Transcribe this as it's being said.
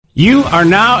You are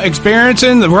now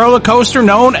experiencing the roller coaster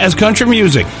known as country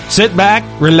music. Sit back,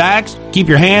 relax, keep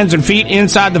your hands and feet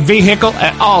inside the vehicle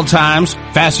at all times,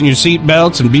 fasten your seat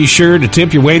belts, and be sure to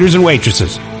tip your waiters and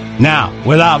waitresses. Now,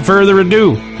 without further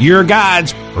ado, your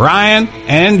guides, Ryan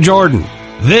and Jordan.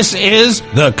 This is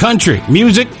the Country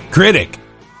Music Critic.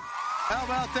 How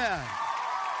about that?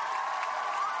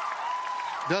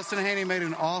 Dustin Haney made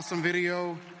an awesome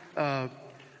video.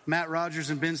 Matt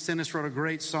Rogers and Ben Stennis wrote a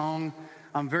great song.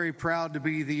 I'm very proud to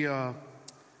be the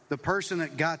person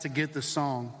that got to get the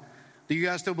song. Do you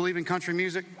guys still believe in country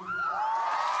music?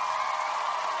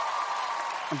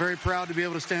 I'm very proud to be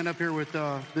able to stand up here with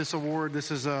this award.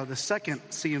 This is the second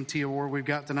CMT award we've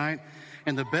got tonight.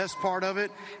 And the best part of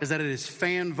it is that it is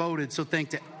fan voted. So thank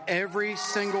to every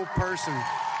single person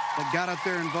that got up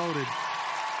there and voted.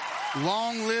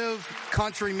 Long live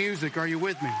country music. Are you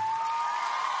with me?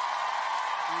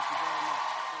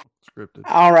 Scripted.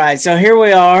 All right, so here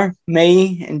we are,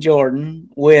 me and Jordan,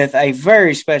 with a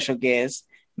very special guest,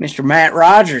 Mr. Matt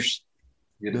Rogers.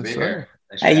 Good to be here.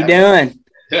 How you doing?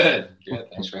 Good.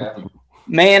 Thanks for having me.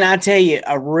 Man, I tell you,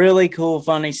 a really cool,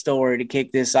 funny story to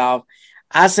kick this off.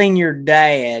 I seen your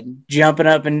dad jumping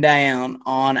up and down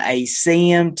on a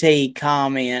CMT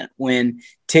comment when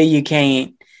Till You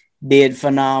Can't did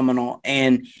phenomenal,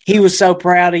 and he was so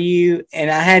proud of you,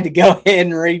 and I had to go ahead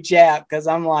and reach out because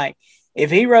I'm like, if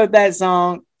he wrote that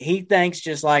song, he thinks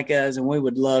just like us, and we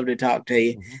would love to talk to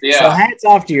you. Yeah. So hats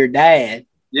off to your dad.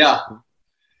 Yeah.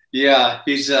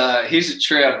 He's a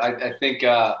trip. I think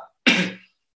I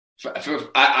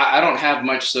don't have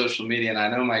much social media, and I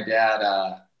know my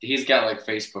dad. He's got like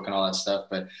Facebook and all that stuff,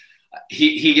 but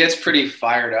he gets pretty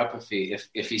fired up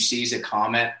if he sees a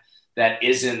comment that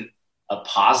isn't a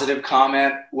positive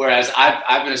comment. Whereas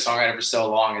I've been a songwriter for so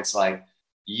long, it's like,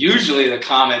 usually the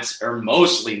comments are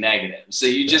mostly negative. So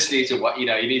you just need to, you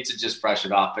need to just brush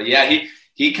it off. But yeah,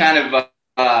 he kind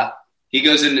of, he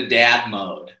goes into dad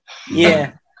mode.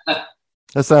 Yeah.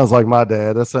 That sounds like my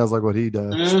dad. That sounds like what he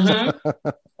does. Mm-hmm.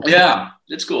 Yeah.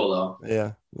 It's cool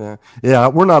though. Yeah.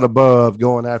 We're not above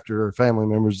going after family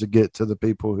members to get to the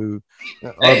people who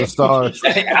are the stars.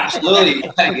 Absolutely.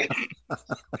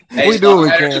 We do what we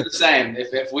can. The same.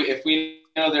 If we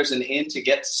know there's an in to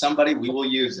get to somebody, we will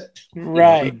use it.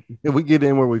 Right. If we get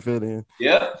in where we fit in.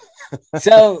 Yeah.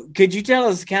 So could you tell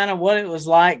us kind of what it was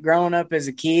like growing up as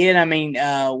a kid? I mean,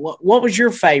 what was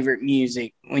your favorite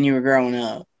music when you were growing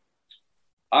up?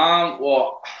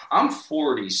 Well, I'm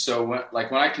 40. So when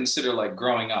I consider like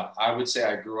growing up, I would say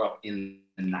I grew up in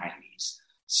the 90s.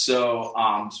 So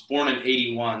I was born in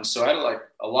 81. So I had like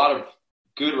a lot of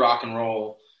good rock and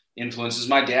roll influences.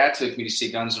 My dad took me to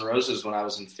see Guns N' Roses when I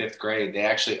was in 5th grade. They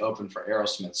actually opened for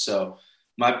Aerosmith. So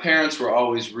my parents were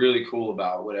always really cool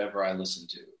about whatever I listened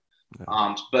to.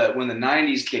 Yeah. But when the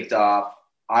 90s kicked off,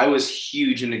 I was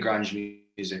huge into grunge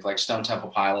music, like Stone Temple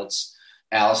Pilots,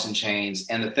 Alice in Chains.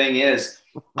 And the thing is,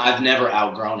 I've never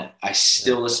outgrown it. I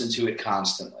still listen to it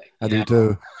constantly. I do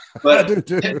too. But I do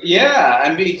too. Yeah, I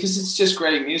mean, because it's just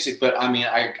great music. But I mean,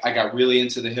 I got really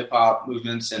into the hip hop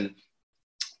movements and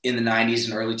in the 90s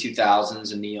and early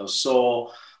 2000s and neo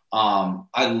soul.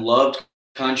 I loved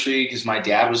country because my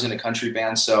dad was in a country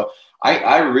band. So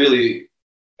I really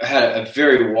had a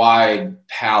very wide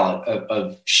palette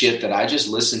of shit that I just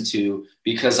listened to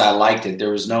because I liked it.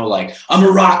 There was no like, I'm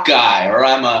a rock guy or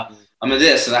I'm a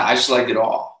this, and I just liked it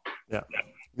all. Yeah.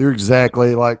 You're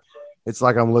exactly like, it's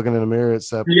like I'm looking in a mirror,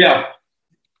 except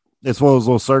it's one of those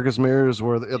little circus mirrors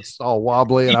where it's all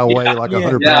wobbly and I weigh like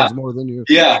 100 pounds more than you.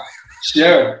 Yeah.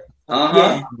 Sure.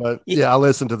 Uh-huh. But I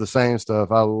listened to the same stuff.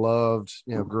 I loved,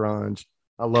 grunge.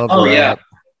 I loved rap.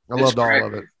 I loved all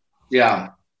of it. Yeah.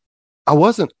 I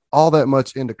wasn't all that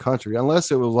much into country unless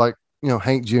it was like,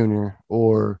 Hank Jr.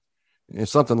 or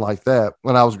something like that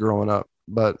when I was growing up.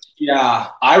 But yeah,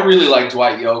 I really like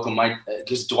Dwight Yoakam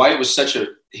because Dwight was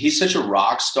he's such a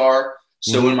rock star.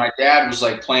 So when my dad was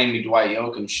like playing me Dwight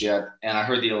Yoakam shit and I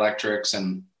heard the electrics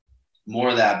and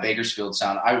more of that Bakersfield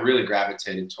sound, I really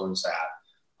gravitated towards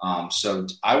that. So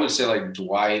I would say like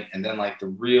Dwight and then like the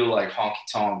real like honky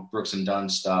tonk Brooks and Dunn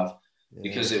stuff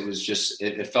because it was just,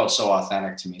 it felt so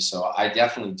authentic to me. So I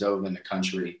definitely dove into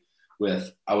country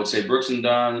with, I would say Brooks and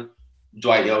Dunn,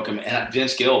 Dwight Yoakam, and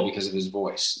Vince Gill because of his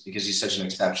voice, because he's such an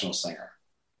exceptional singer.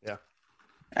 Yeah.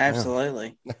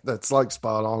 Absolutely. That's like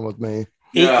spot on with me.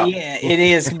 It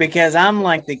is because I'm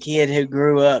like the kid who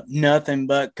grew up nothing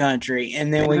but country.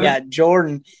 And then we got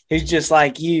Jordan, who's just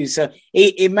like you. So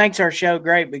it makes our show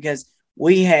great because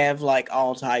we have like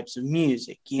all types of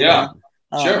music. You know?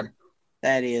 Sure.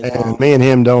 That is. And me and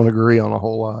him don't agree on a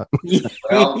whole lot.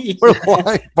 Well, we're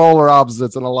like polar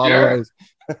opposites in a lot of ways.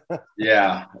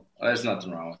 Yeah, there's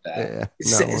nothing wrong with that.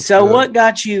 Yeah, so what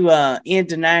got you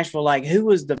into Nashville? Like, who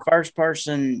was the first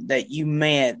person that you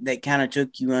met that kind of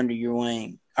took you under your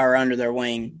wing or under their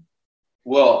wing?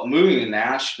 Well, moving to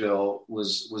Nashville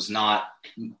was not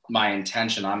my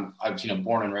intention. I'm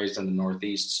born and raised in the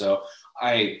Northeast, so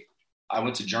I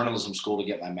went to journalism school to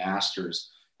get my master's,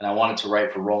 and I wanted to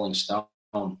write for Rolling Stone.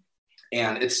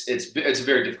 And it's a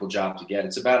very difficult job to get.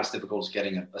 It's about as difficult as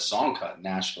getting a song cut in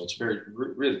Nashville. It's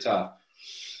really tough.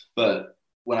 But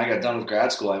when I got done with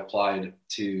grad school, I applied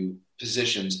to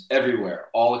positions everywhere,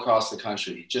 all across the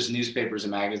country, just newspapers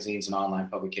and magazines and online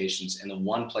publications. And the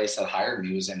one place that hired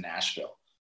me was in Nashville.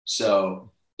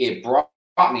 So it brought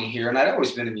me here. And I'd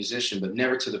always been a musician, but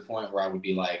never to the point where I would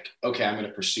be like, okay, I'm going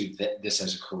to pursue this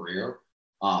as a career.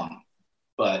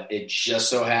 But it just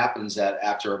so happens that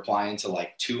after applying to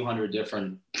like 200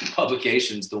 different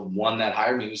publications, the one that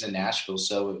hired me was in Nashville.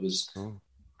 So it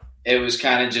was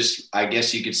kind of just, I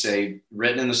guess you could say,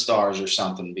 written in the stars or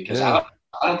something, because I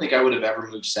don't think I would have ever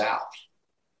moved south.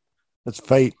 That's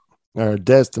fate or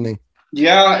destiny.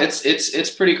 Yeah, it's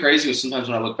pretty crazy sometimes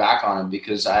when I look back on it,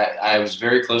 because I was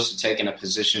very close to taking a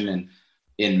position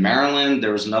in Maryland.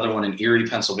 There was another one in Erie,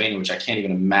 Pennsylvania, which I can't even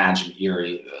imagine.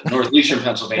 Erie, Northeastern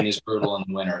Pennsylvania is brutal in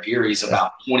the winter. Erie's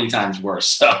about 20 times worse.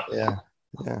 So yeah.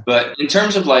 But in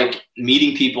terms of like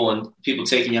meeting people and people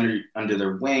taking you under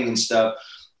their wing and stuff,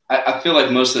 I feel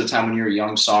like most of the time when you're a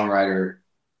young songwriter,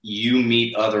 you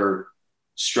meet other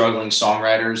struggling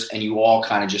songwriters and you all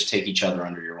kind of just take each other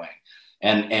under your wing.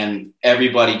 And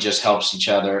everybody just helps each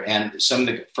other. And some of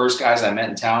the first guys I met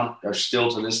in town are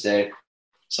still to this day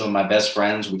some of my best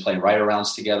friends. We play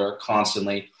write-arounds together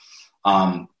constantly.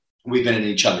 We've been in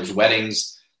each other's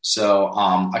weddings. So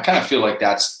I kind of feel like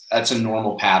that's a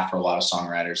normal path for a lot of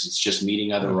songwriters. It's just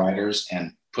meeting other writers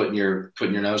and putting your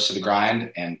nose to the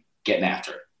grind and getting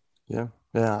after it.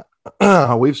 Yeah.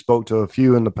 We've spoke to a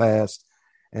few in the past,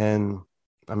 and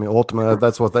I mean, ultimately,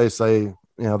 that's what they say.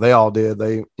 They all did.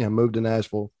 They moved to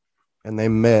Nashville, and they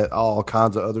met all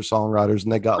kinds of other songwriters,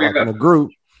 and they got like in a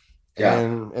group. Yeah.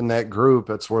 And in that group,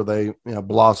 that's where they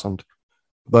blossomed.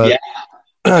 But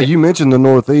you mentioned the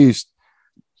Northeast.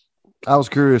 I was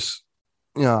curious.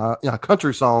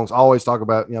 Country songs always talk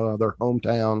about their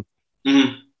hometown.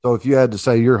 Mm-hmm. So if you had to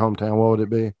say your hometown, what would it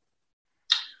be?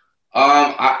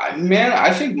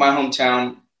 I think my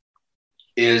hometown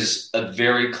is a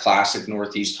very classic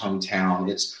Northeast hometown.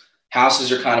 It's houses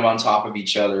are kind of on top of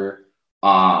each other.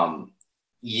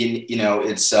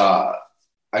 It's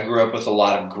I grew up with a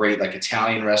lot of great like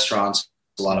Italian restaurants,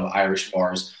 a lot of Irish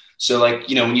bars. So like,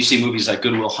 when you see movies like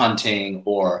Good Will Hunting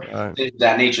or things of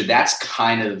that nature, that's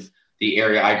kind of the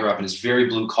area I grew up in. It's very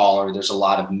blue collar. There's a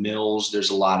lot of mills. There's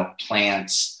a lot of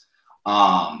plants.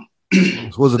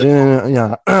 Was it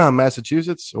in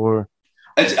Massachusetts or?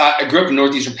 I grew up in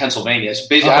northeastern Pennsylvania. It's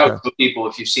basically, I would tell people,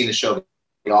 if you've seen the show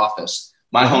The Office,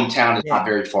 my hometown is not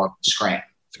very far from Scranton.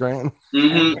 Scranton?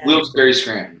 Mm-hmm. Wilkes-Barre,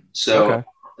 Scranton. So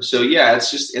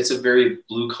it's a very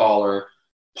blue collar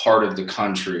part of the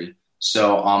country.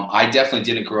 So I definitely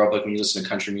didn't grow up like when you listen to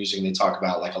country music and they talk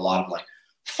about like a lot of like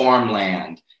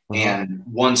farmland and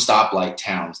one stoplight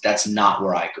towns. That's not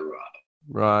where I grew up.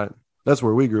 Right. That's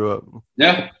where we grew up.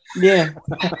 Yeah. Yeah.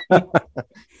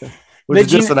 Which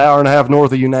is just an hour and a half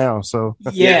north of you now. So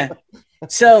yeah.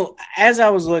 So as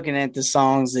I was looking at the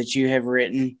songs that you have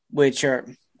written, which are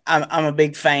I'm a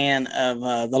big fan of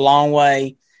The Long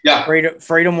Way. Yeah.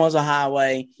 Freedom Was a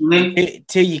Highway. Mm-hmm.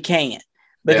 Till You Can't.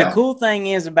 But the cool thing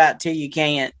is about Till You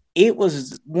Can't, it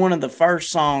was one of the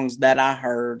first songs that I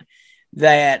heard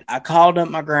that I called up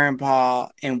my grandpa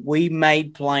and we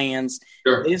made plans.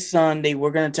 Sure. This Sunday, we're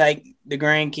going to take the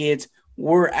grandkids.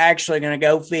 We're actually going to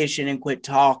go fishing and quit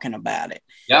talking about it.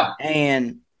 Yeah.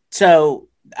 And so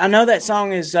I know that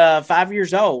song is 5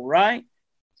 years old, right?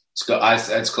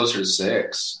 It's closer to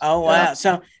 6. Oh, wow. Yeah.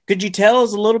 So could you tell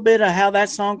us a little bit of how that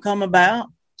song come about?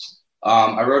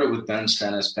 I wrote it with Ben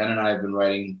Stennis. Ben and I have been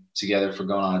writing together for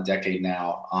going on a decade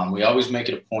now. We always make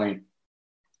it a point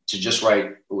to just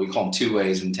write what we call them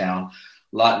 2-ways in town.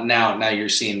 Now you're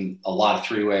seeing a lot of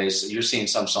 3-ways. You're seeing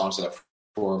some songs that have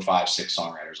 4 or 5, 6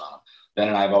 songwriters on them. Ben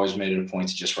and I have always made it a point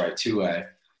to just write 2-way.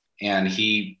 And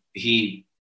he, when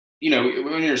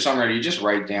you're a songwriter, you just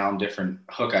write down different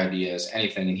hook ideas,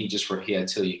 anything. And he had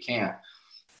Till You Can't.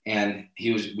 And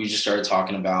we just started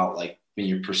talking about like when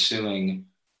you're pursuing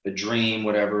a dream,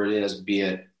 whatever it is, be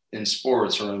it in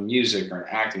sports or in music or in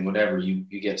acting, whatever, you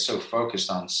get so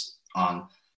focused on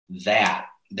that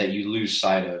you lose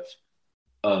sight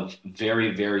of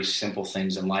very, very simple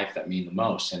things in life that mean the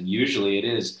most. And usually it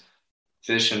is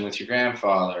fishing with your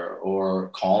grandfather or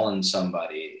calling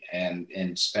somebody and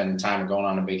spending time or going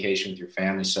on a vacation with your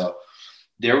family. So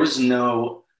there was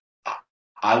no,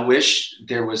 I wish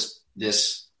there was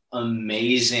this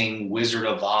amazing Wizard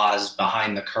of Oz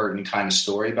behind the curtain kind of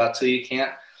story about Till You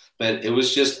Can't, but it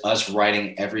was just us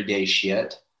writing everyday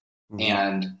shit.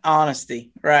 And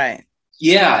honesty, right?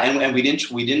 Yeah, and we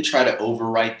didn't try to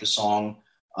overwrite the song.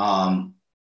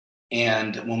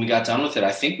 And when we got done with it,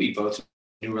 I think we both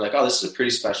knew, we were like, oh, this is a pretty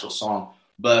special song.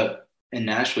 But in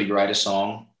Nashville, you write a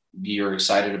song, you're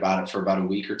excited about it for about a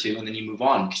week or two, and then you move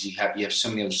on because you have so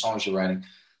many other songs you're writing.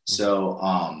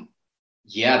 So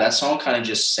yeah, that song kind of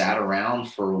just sat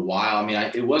around for a while. I mean,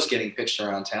 it was getting pitched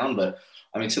around town, but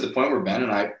I mean, to the point where Ben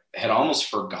and I had almost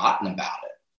forgotten about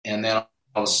it. And then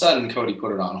all of a sudden, Cody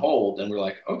put it on hold, and we're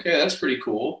like, okay, that's pretty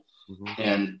cool.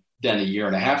 And then a year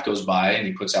and a half goes by, and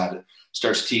he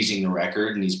starts teasing the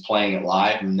record, and he's playing it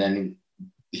live. And then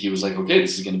he was like, okay,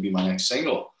 this is going to be my next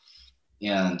single.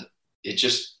 And it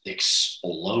just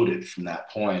exploded from that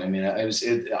point. I mean,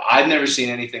 I've never seen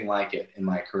anything like it in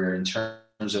my career in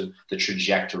terms of the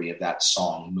trajectory of that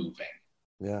song moving.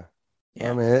 Yeah.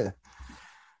 I mean,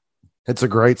 it's a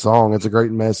great song. It's a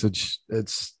great message.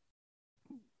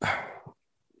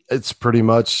 It's pretty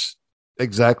much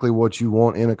exactly what you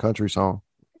want in a country song.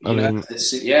 I mean,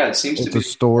 it seems to be a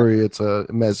story. It's a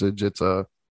message. It's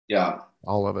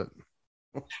all of it.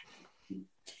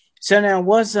 So now,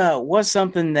 what's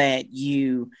something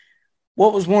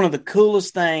what was one of the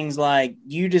coolest things, like,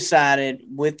 you decided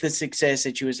with the success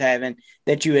that you was having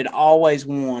that you had always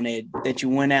wanted, that you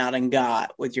went out and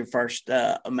got with your first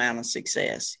amount of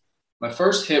success? My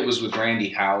first hit was with Randy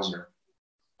Houser,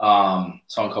 song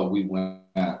called We Went.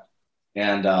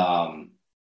 And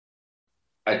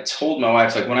I told my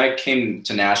wife, like, when I came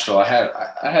to Nashville, I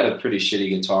had a pretty shitty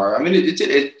guitar. I mean,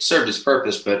 it served its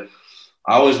purpose, but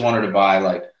I always wanted to buy,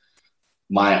 like,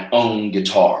 my own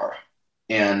guitar.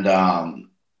 And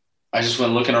I just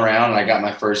went looking around, and I got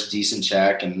my first decent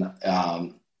check, and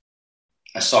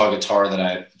I saw a guitar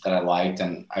that I liked,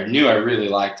 and I knew I really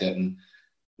liked it, and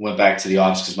went back to the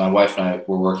office because my wife and I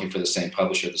were working for the same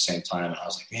publisher at the same time. And I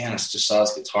was like, man, I just saw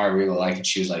this guitar. I really like it.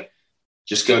 She was like,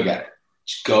 just go get it.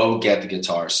 Just go get the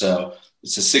guitar. So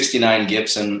it's a 69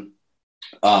 Gibson.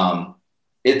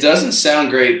 It doesn't sound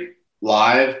great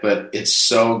live, but it's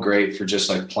so great for just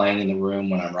like playing in the room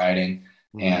when I'm writing.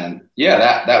 And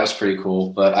yeah, that was pretty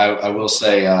cool. But I will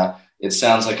say it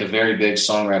sounds like a very big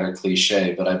songwriter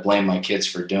cliche, but I blame my kids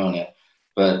for doing it.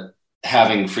 But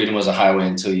having Freedom Was a Highway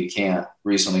Until You Can't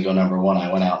recently go number one,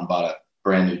 I went out and bought a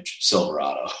brand new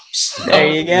Silverado. So, there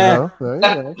you go.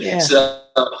 Yeah. So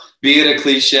be it a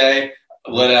cliche,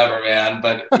 whatever, man.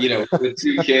 But, with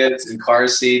two kids and car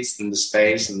seats and the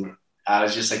space, and I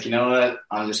was just like, you know what?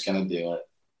 I'm just going to do it.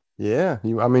 Yeah.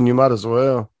 You might as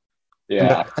well.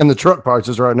 Yeah. And the truck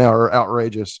prices right now are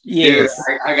outrageous. Yes.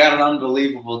 Dude, I got an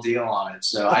unbelievable deal on it.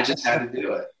 So I just had to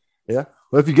do it. Yeah.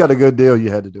 Well, if you got a good deal, you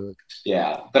had to do it.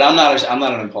 Yeah, but I'm not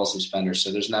an impulsive spender,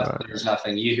 so there's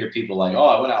nothing. You hear people like, "Oh,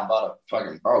 I went out and bought a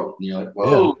fucking boat," and you're like,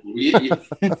 "Whoa!" Yeah.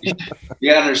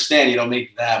 You gotta understand, you don't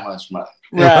make that much money,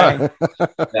 right?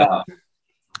 Yeah.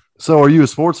 So, are you a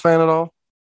sports fan at all?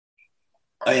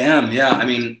 I am. Yeah, I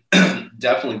mean,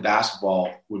 definitely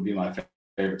basketball would be my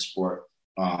favorite sport.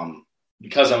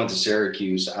 Because I went to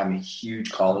Syracuse, I'm a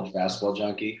huge college basketball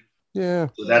junkie. Yeah,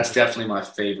 so that's definitely my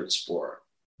favorite sport.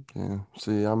 Yeah.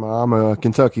 See, I'm a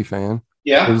Kentucky fan.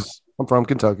 Yeah. Because I'm from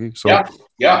Kentucky. So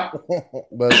yeah.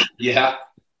 But yeah.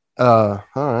 All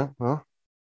right. Well,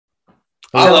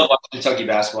 I love watching Kentucky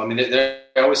basketball. I mean, they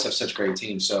always have such great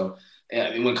teams. So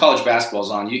when college basketball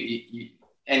is on, you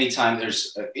anytime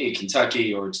there's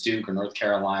Kentucky or it's Duke or North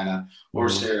Carolina or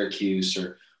Syracuse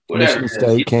or whatever,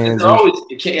 Michigan State, Kansas.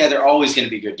 They're always going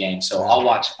to be good games. So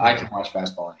I can watch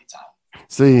basketball anytime.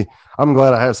 See, I'm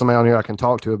glad I have somebody on here I can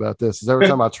talk to about this. Because every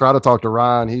time I try to talk to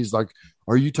Ryan, he's like,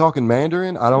 "Are you talking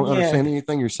Mandarin? I don't understand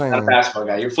anything you're saying." Not a basketball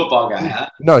guy. You're a football guy, huh?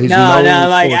 No, he's no.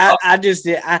 Like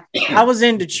I was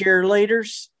into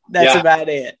cheerleaders. That's about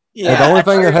it. Yeah. The only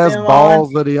thing that has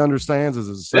balls that he understands is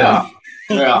himself.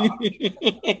 Yeah. He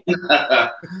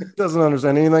doesn't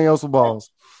understand anything else with balls.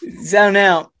 So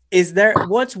now,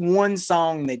 what's one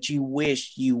song that you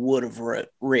wish you would have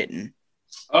written?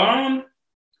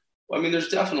 I mean, there's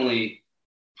definitely,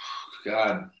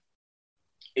 a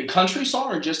country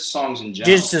song or just songs in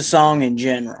general? Just a song in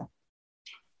general.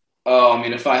 Oh, I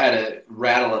mean, if I had to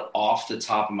rattle it off the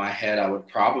top of my head, I would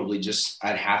probably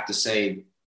I'd have to say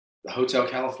Hotel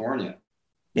California.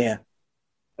 Yeah.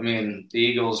 I mean, the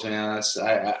Eagles, man,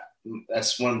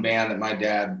 that's one band that my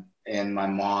dad and my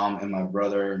mom and my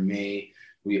brother and me,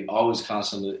 we always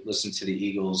constantly listen to the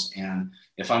Eagles. And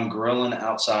if I'm grilling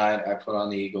outside, I put on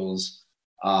the Eagles.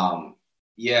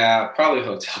 Yeah, probably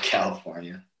Hotel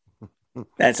California.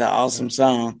 That's an awesome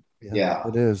song. Yeah.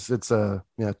 It is. It's a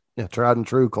tried and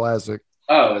true classic.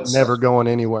 Oh, it's never going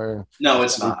anywhere. No,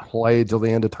 it's not. Played till the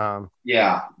end of time.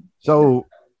 Yeah. So,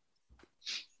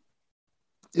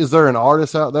 is there an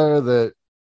artist out there that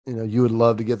you would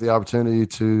love to get the opportunity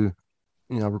to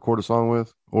record a song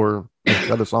with or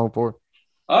cut a song for?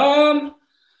 I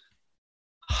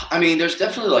mean, there's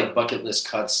definitely like bucket list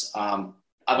cuts. I've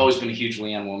always been a huge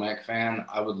Leanne Womack fan.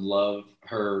 I would love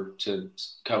her to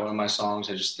cut one of my songs.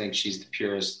 I just think she's the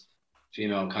purest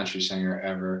female country singer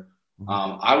ever.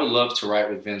 I would love to write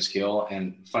with Vince Gill.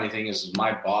 And funny thing is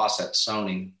my boss at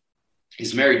Sony,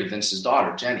 he's married to Vince's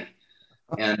daughter, Jenny.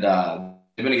 And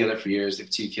they've been together for years. They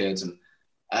have 2 kids. And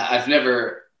I've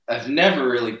never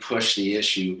really pushed the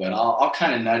issue, but I'll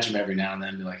kind of nudge him every now and then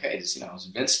and be like, hey, is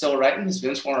Vince still writing? Does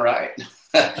Vince want to write?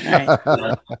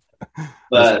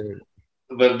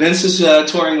 But Vince is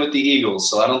touring with the Eagles,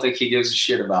 so I don't think he gives a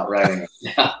shit about writing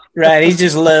it. Right. He's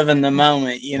just living the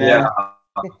moment, Yeah.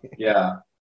 Yeah.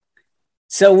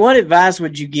 So what advice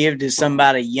would you give to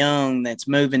somebody young that's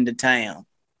moving to town?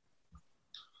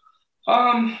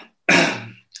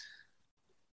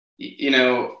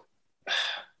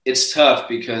 It's tough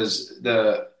because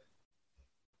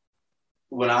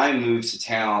when I moved to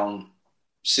town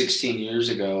 16 years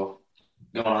ago,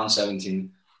 going on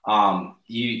 17,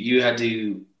 you had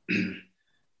to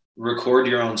record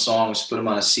your own songs, put them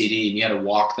on a CD, and you had to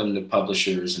walk them to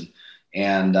publishers,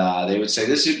 and they would say,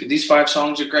 these 5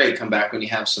 songs are great. Come back when you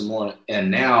have some more. And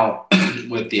now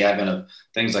with the advent of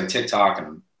things like TikTok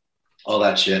and all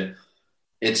that shit,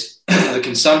 it's the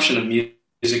consumption of music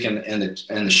and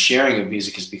the sharing of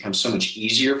music has become so much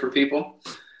easier for people.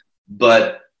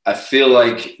 But I feel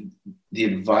like the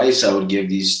advice I would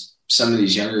give some of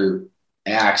these younger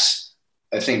acts,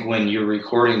 I think when you're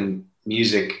recording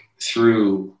music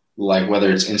through, like,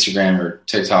 whether it's Instagram or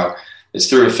TikTok, it's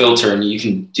through a filter and you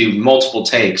can do multiple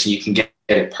takes and you can get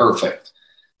it perfect.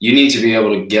 You need to be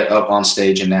able to get up on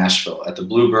stage in Nashville at the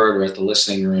Bluebird or at the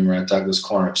Listening Room or at Douglas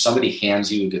Corner. If somebody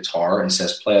hands you a guitar and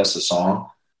says, play us a song,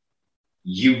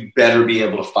 you better be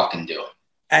able to fucking do it.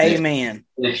 Amen.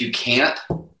 And if you can't,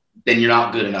 then you're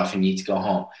not good enough and you need to go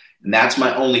home. And that's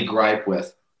my only gripe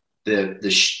with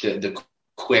the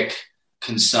quick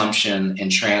consumption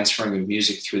and transferring of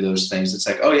music through those things. It's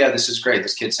like, oh yeah, this is great.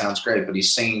 This kid sounds great, but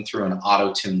he's singing through an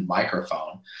auto-tuned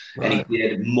microphone. Right. And he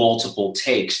did multiple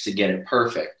takes to get it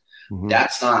perfect. Mm-hmm.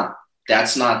 That's not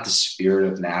the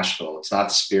spirit of Nashville. It's not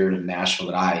the spirit of Nashville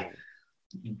that I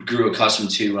grew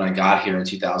accustomed to when I got here in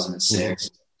 2006.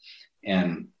 Mm-hmm.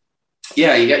 And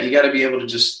yeah, you got to be able to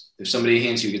just, if somebody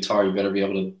hands you a guitar, you better be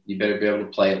able to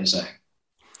play it and sing.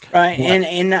 Right.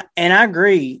 Yeah. And I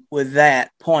agree with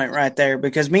that point right there,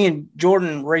 because me and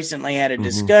Jordan recently had a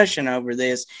discussion over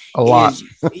this. A lot.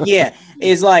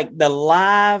 Is like the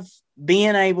live,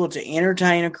 being able to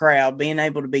entertain a crowd, being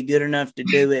able to be good enough to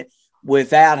do it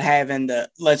without having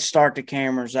let's start the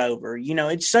cameras over.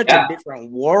 It's such a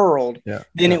different world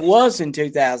than it was in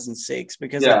 2006,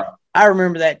 because I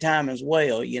remember that time as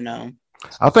well,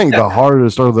 I think the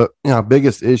hardest or the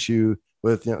biggest issue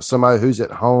with somebody who's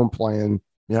at home playing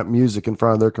music in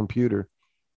front of their computer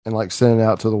and like sending it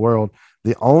out to the world,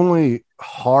 the only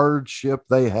hardship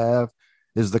they have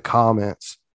is the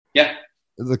comments. Yeah.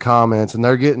 The comments, and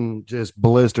they're getting just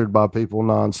blistered by people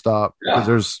nonstop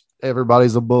because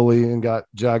everybody's a bully and got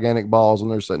gigantic balls when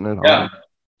they're sitting at home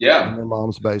in their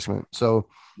mom's basement. So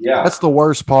that's the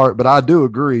worst part. But I do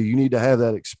agree, you need to have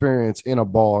that experience in a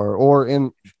bar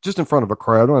or just in front of a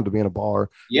crowd. Don't have to be in a bar.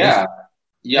 Yeah.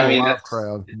 I mean, that's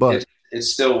crowd, but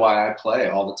it's still why I play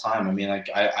all the time. I mean, like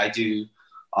I do.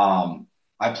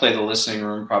 I play the Listening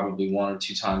Room probably 1 or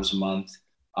 2 times a month.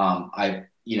 I'm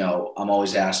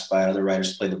always asked by other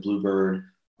writers to play the Bluebird.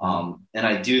 And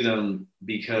I do them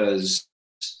because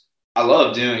I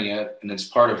love doing it. And it's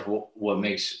part of what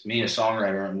makes me a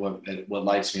songwriter and what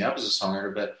lights me up as a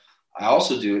songwriter. But I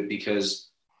also do it because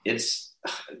it's,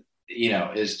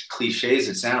 as cliche as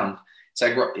it sounds,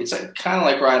 it's like kind of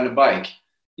like riding a bike.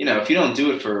 If you don't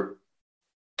do it for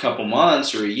a couple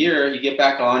months or a year, you get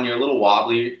back on, you're a little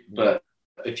wobbly, but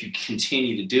if you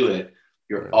continue to do it,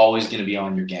 you're always going to be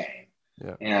on your game.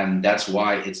 Yeah. And that's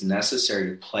why it's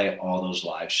necessary to play all those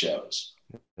live shows.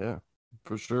 Yeah,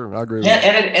 for sure. I agree.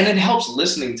 And it helps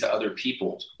listening to other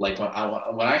people. Like when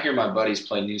I hear my buddies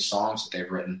play new songs that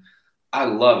they've written, I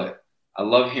love it. I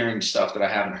love hearing stuff that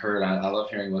I haven't heard. I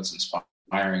love hearing what's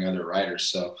inspiring other writers.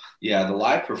 So yeah, the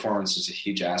live performance is a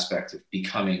huge aspect of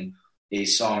becoming a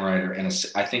songwriter and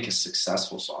I think a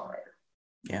successful songwriter.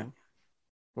 Yeah.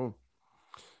 Cool.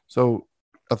 So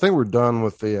I think we're done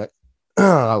with the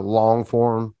long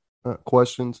form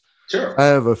questions. Sure. I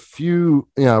have a few,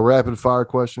 rapid fire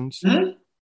questions. Mm-hmm.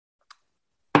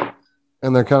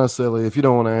 And they're kind of silly. If you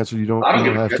don't want to answer, you don't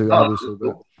have to, obviously.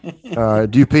 But, all right.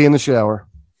 Do you pee in the shower?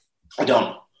 I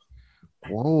don't.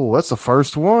 Whoa, that's the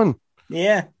first one.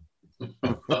 Yeah.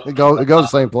 It goes the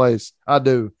same place. I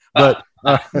do. But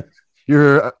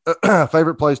your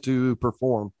favorite place to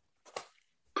perform?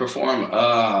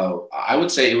 I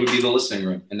would say it would be the Listening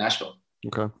Room in Nashville.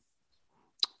 Okay.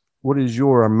 What is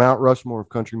your Mount Rushmore of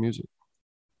country music?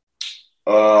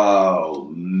 Oh,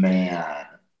 man.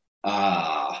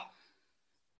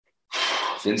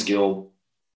 Vince Gill,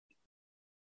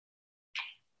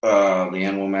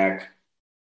 Leanne Womack,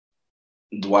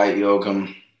 Dwight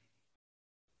Yoakam,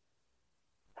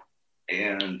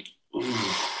 and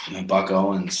Buck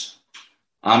Owens.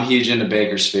 I'm huge into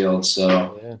Bakersfield,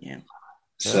 so yeah.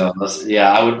 So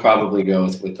I would probably go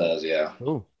with those. Yeah.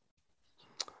 Cool.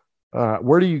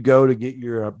 Where do you go to get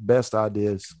your best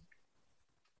ideas?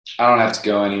 I don't have to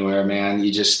go anywhere, man.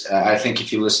 You just, I think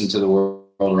if you listen to the world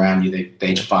around you,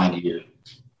 they find you.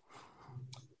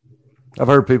 I've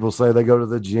heard people say they go to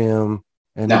the gym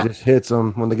and it just hits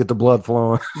them when they get the blood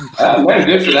flowing.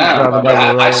 Good for them.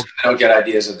 I don't get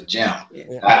ideas at the gym.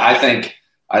 Yeah. I think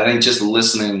just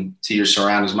listening to your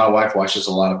surroundings. My wife watches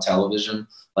a lot of television,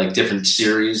 like different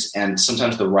series, and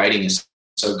sometimes the writing is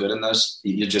so good in those.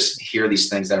 You just hear these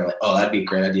things that are like, oh, that'd be a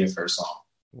great idea for a song.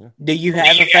 Yeah. Do you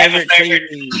have a favorite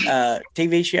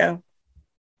TV show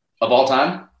of all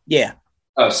time? Yeah.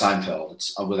 Oh, Seinfeld.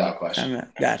 It's without question.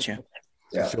 Gotcha.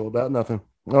 Yeah. Show about nothing.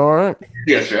 All right.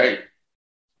 Yes, right.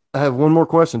 I have one more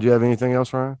question. Do you have anything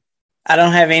else, Ryan? I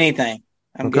don't have anything.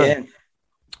 I'm good.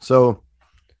 So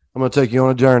I'm going to take you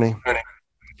on a journey.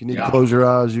 If you need to close your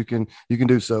eyes, you can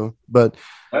do so. But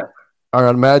all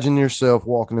right, imagine yourself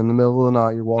walking in the middle of the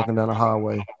night. You're walking down a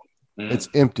highway. Mm-hmm. It's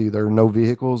empty. There are no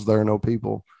vehicles. There are no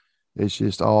people. It's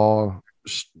just all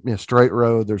straight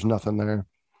road. There's nothing there.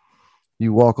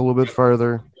 You walk a little bit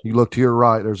further. You look to your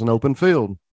right. There's an open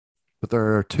field, but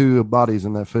there are two bodies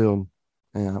in that field.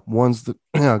 And one's the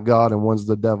God and one's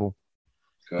the devil.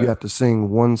 Okay. You have to sing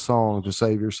one song to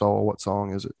save your soul. What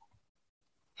song is it?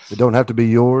 It don't have to be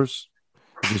yours.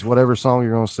 It's just whatever song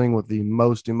you're going to sing with the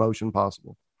most emotion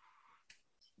possible.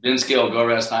 Vince Gill, Go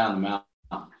Rest High on the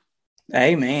Mountain.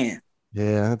 Amen.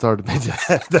 Yeah, that's hard to beat.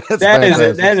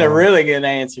 That's a really good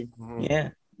answer. Mm-hmm. Yeah.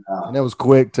 And that was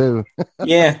quick too.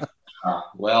 Yeah.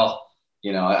 Well,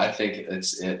 I think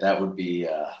that would be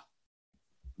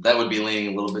leaning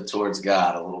a little bit towards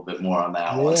God, a little bit more on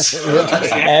that one.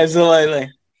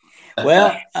 Absolutely.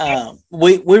 Well,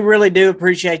 we really do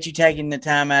appreciate you taking the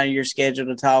time out of your schedule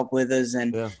to talk with us,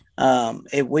 and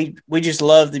we just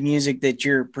love the music that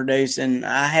you're producing.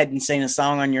 I hadn't seen a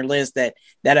song on your list that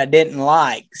I didn't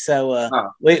like, so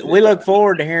we look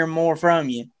forward to hearing more from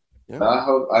you. Yeah. I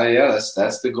hope.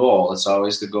 That's the goal. It's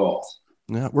always the goal.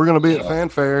 Yeah, we're going to be at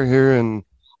Fanfare here in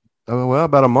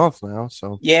about a month now.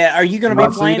 So yeah, are you going to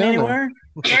be playing anywhere?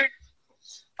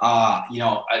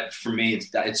 For me,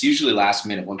 it's usually last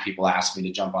minute when people ask me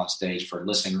to jump on stage for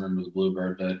Listening Room with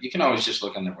Bluebird, but you can always just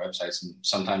look on their websites and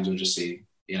sometimes you'll just see,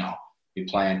 you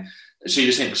playing. So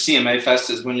you're saying for CMA Fest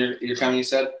is when you're coming, you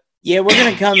said? Yeah, we're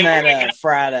going to come that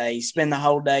Friday, spend the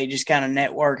whole day just kind of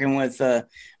networking with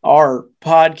our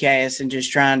podcast and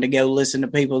just trying to go listen to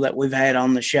people that we've had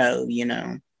on the show,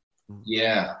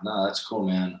 Yeah, no, that's cool,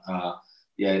 man.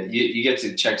 You get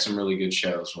to check some really good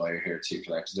shows while you're here too,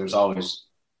 for that, because there's always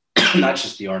not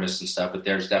just the artists and stuff, but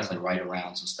there's definitely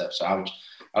write-arounds and stuff. So I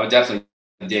would definitely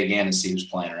dig in and see who's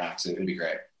playing around, because it would be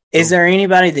great. Is there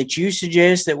anybody that you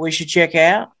suggest that we should check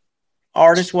out,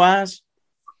 artist-wise?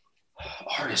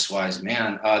 Artist-wise,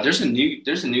 man, there's a new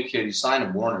kid who signed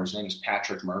to Warner. His name is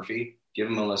Patrick Murphy. Give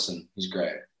him a listen. He's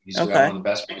great. He's got one of the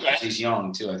best pictures. He's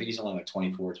young too. I think he's only like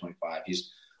 24, 25.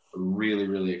 He's a really,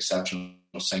 really exceptional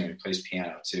singer. He plays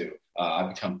piano too.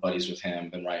 I've become buddies with him.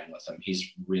 Been writing with him. He's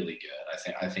really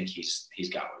good. I think he's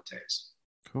got what it takes.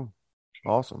 Cool.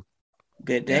 Awesome.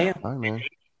 Good deal. All right, man.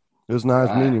 It was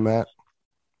nice meeting you, Matt.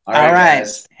 All right.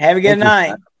 Guys. Have a good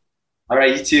night. All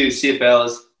right, you too. See you,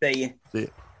 fellas. See you. See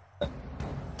you.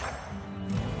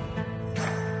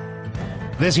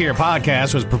 This here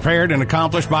podcast was prepared and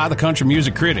accomplished by the Country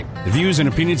Music Critic. The views and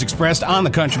opinions expressed on the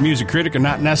Country Music Critic are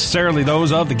not necessarily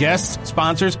those of the guests,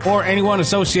 sponsors, or anyone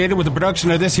associated with the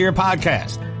production of this here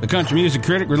podcast. The Country Music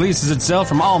Critic releases itself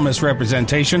from all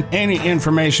misrepresentation. Any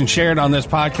information shared on this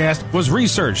podcast was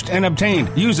researched and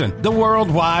obtained using the World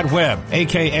Wide Web,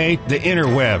 aka the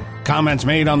interweb. Comments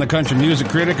made on the Country Music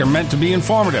Critic are meant to be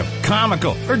informative,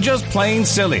 comical, or just plain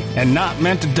silly, and not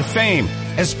meant to defame,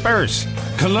 asperse,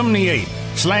 calumniate,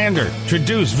 slander,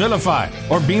 traduce, vilify,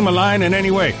 or be malign in any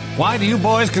way. Why do you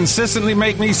boys consistently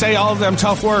make me say all them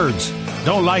tough words?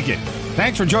 Don't like it.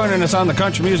 Thanks for joining us on the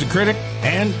Country Music Critic,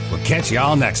 and we'll catch you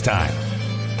all next time.